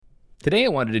Today I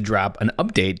wanted to drop an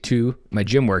update to my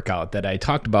gym workout that I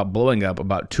talked about blowing up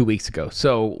about 2 weeks ago.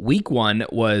 So week 1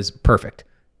 was perfect.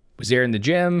 Was there in the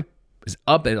gym, was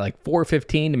up at like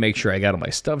 4:15 to make sure I got all my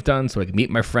stuff done so I could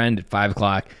meet my friend at 5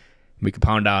 o'clock. We could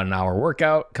pound out an hour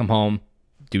workout, come home,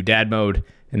 do dad mode,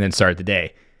 and then start the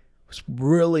day. Was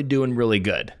really doing really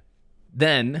good.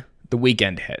 Then the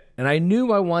weekend hit, and I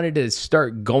knew I wanted to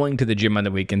start going to the gym on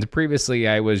the weekends. Previously,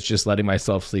 I was just letting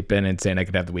myself sleep in and saying I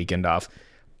could have the weekend off.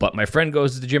 But my friend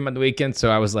goes to the gym on the weekend, so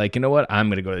I was like, you know what? I'm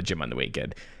going to go to the gym on the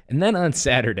weekend. And then on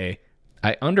Saturday,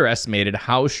 I underestimated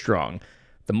how strong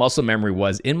the muscle memory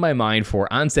was in my mind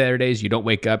for on Saturdays, you don't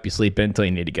wake up, you sleep in until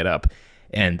you need to get up.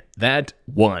 And that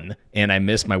won, and I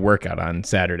missed my workout on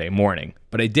Saturday morning.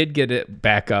 But I did get it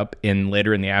back up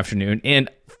later in the afternoon. And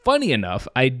funny enough,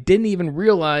 I didn't even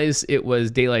realize it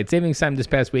was daylight savings time this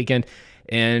past weekend.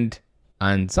 And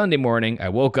on Sunday morning, I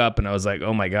woke up and I was like,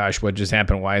 oh my gosh, what just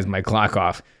happened? Why is my clock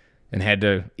off? And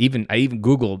I even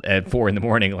Googled at 4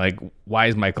 a.m, like, why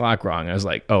is my clock wrong? I was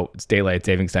like, oh, it's daylight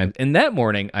savings time. And that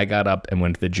morning, I got up and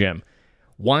went to the gym.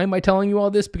 Why am I telling you all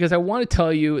this? Because I want to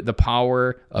tell you the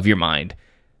power of your mind.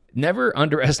 Never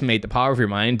underestimate the power of your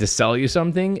mind to sell you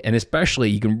something. And especially,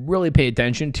 you can really pay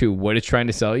attention to what it's trying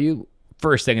to sell you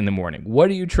first thing in the morning.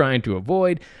 What are you trying to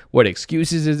avoid? What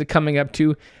excuses is it coming up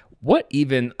to? What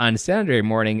even on Saturday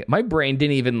morning, my brain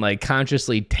didn't even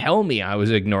consciously tell me I was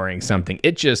ignoring something.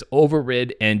 It just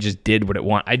overrid and just did what it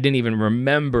wanted. I didn't even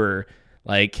remember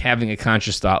having a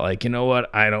conscious thought, you know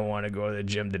what? I don't want to go to the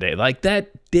gym today.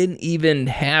 That didn't even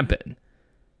happen.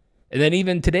 And then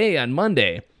even today on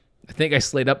Monday, I think I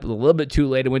slayed up a little bit too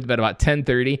late. I went to bed about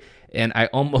 10:30 and I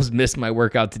almost missed my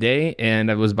workout today.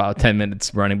 And I was about 10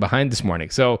 minutes running behind this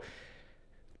morning. So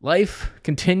life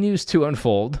continues to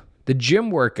unfold. The gym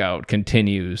workout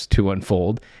continues to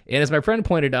unfold. And as my friend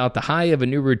pointed out, the high of a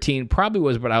new routine probably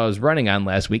was what I was running on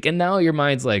last week. And now your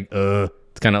mind's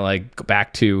it's kind of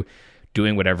back to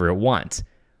doing whatever it wants.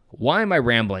 Why am I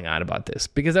rambling on about this?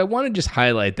 Because I want to just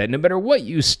highlight that no matter what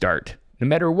you start, no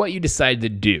matter what you decide to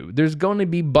do, there's going to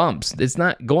be bumps. It's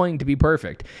not going to be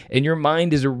perfect. And your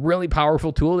mind is a really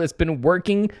powerful tool that's been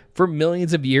working for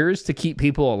millions of years to keep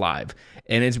people alive.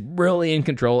 And it's really in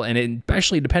control. And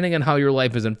especially depending on how your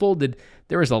life is unfolded,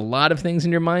 there is a lot of things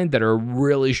in your mind that are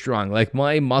really strong. Like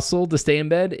my muscle to stay in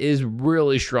bed is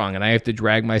really strong. And I have to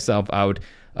drag myself out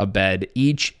of bed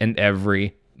each and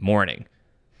every morning.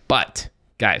 But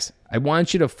guys, I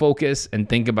want you to focus and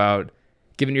think about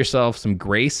giving yourself some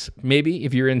grace. Maybe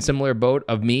if you're in similar boat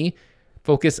of me,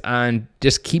 focus on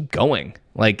just keep going.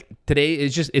 Today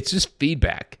it's just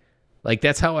feedback.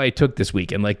 That's how I took this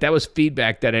weekend. That was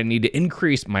feedback that I need to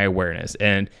increase my awareness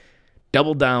and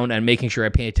double down on making sure I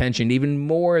pay attention to even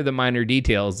more of the minor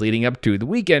details leading up to the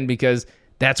weekend, because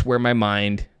that's where my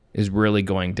mind is really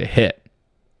going to hit.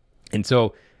 And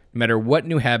so no matter what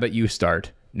new habit you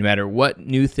start, no matter what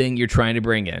new thing you're trying to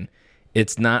bring in,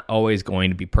 it's not always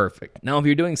going to be perfect. Now, if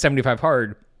you're doing 75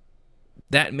 hard,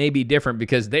 that may be different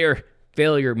because their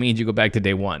failure means you go back to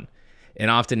day one. And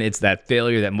often it's that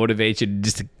failure that motivates you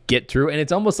just to get through. And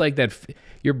it's almost like that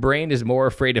your brain is more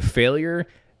afraid of failure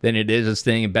than it is of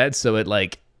staying in bed. So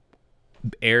it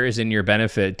errs in your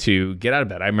benefit to get out of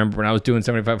bed. I remember when I was doing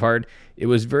 75 hard, it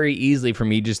was very easy for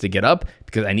me just to get up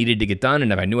because I needed to get done.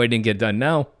 And if I knew I didn't get done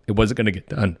now, it wasn't going to get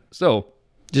done. So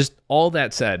just all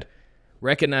that said,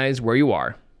 recognize where you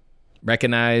are,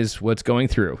 recognize what's going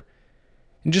through,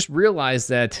 and just realize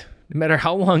that no matter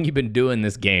how long you've been doing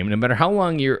this game, no matter how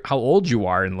old you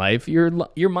are in life,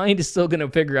 your mind is still going to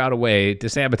figure out a way to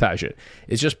sabotage it.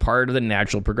 It's just part of the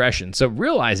natural progression. So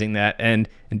realizing that and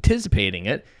anticipating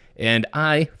it, and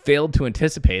I failed to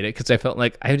anticipate it because I felt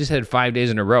like I just had 5 days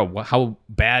in a row. How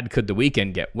bad could the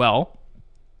weekend get? Well,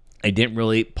 I didn't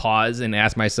really pause and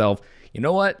ask myself, you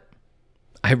know what?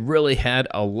 I really had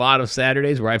a lot of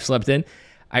Saturdays where I've slept in.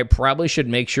 I probably should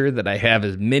make sure that I have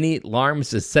as many alarms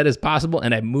set as possible,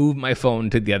 and I move my phone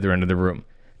to the other end of the room.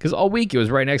 Because all week it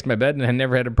was right next to my bed, and I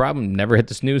never had a problem, never hit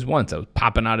the snooze once. I was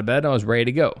popping out of bed, I was ready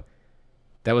to go.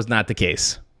 That was not the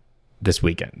case this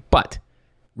weekend. But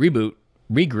reboot,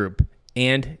 regroup,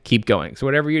 and keep going. So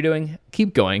whatever you're doing,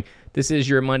 keep going. This is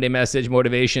your Monday message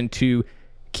motivation to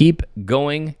keep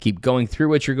going through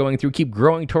what you're going through, keep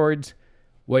growing towards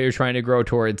what you're trying to grow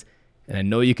towards, and I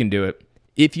know you can do it.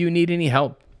 If you need any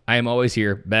help, I am always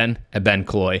here,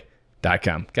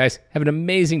 Ben@benkilloy.com. Guys, have an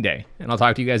amazing day, and I'll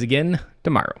talk to you guys again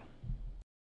tomorrow.